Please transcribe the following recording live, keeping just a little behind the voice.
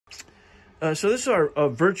So this is a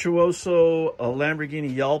Virtuoso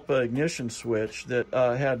Lamborghini Jalpa Ignition switch that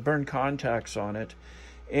had burned contacts on it.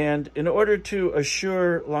 And in order to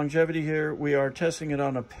assure longevity here, we are testing it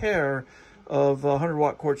on a pair of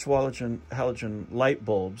 100-watt quartz halogen light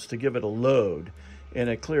bulbs to give it a load and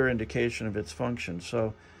a clear indication of its function.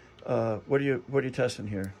 So what are you testing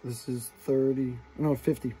here? This is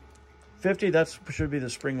 50. 50, that should be the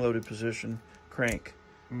spring-loaded position. Crank.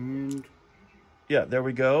 And yeah, there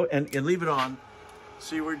we go. And leave it on.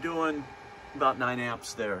 See, we're doing about 9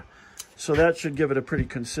 amps there. So that should give it a pretty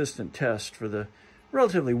consistent test for the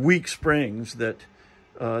relatively weak springs that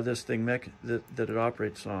this thing that it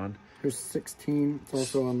operates on. Here's 16. It's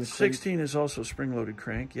also on the crank. 16 is also spring-loaded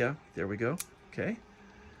crank. Yeah, there we go. Okay.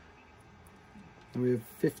 And we have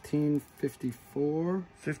 1554.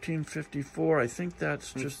 1554. I think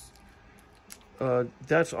that's just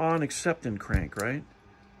that's on acceptant crank, right?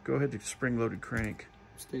 Go ahead to spring-loaded crank.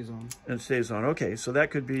 Stays on. And it stays on. Okay, so that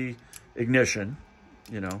could be ignition,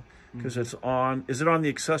 you know, because it's on. Is it on the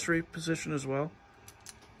accessory position as well?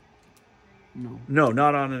 No. No,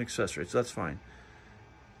 not on an accessory, so that's fine.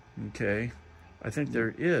 Okay, I think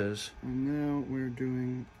there is. And now we're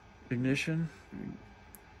doing ignition.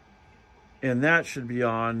 And that should be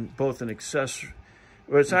on both an accessory.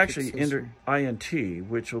 Well, it's actually INT,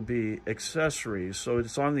 which will be accessories. So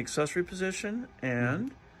it's on the accessory position,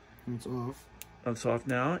 and it's off. It's off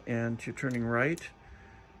now, and you're turning right.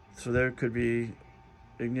 So there could be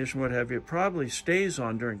ignition, what have you. It probably stays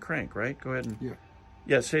on during crank, right? Go ahead and...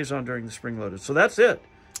 Yeah, it stays on during the spring-loaded. So that's it.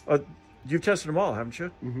 You've tested them all, haven't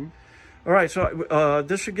you? Mm-hmm. All right, so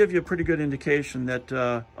this should give you a pretty good indication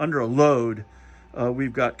that under a load,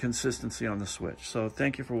 we've got consistency on the switch. So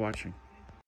thank you for watching.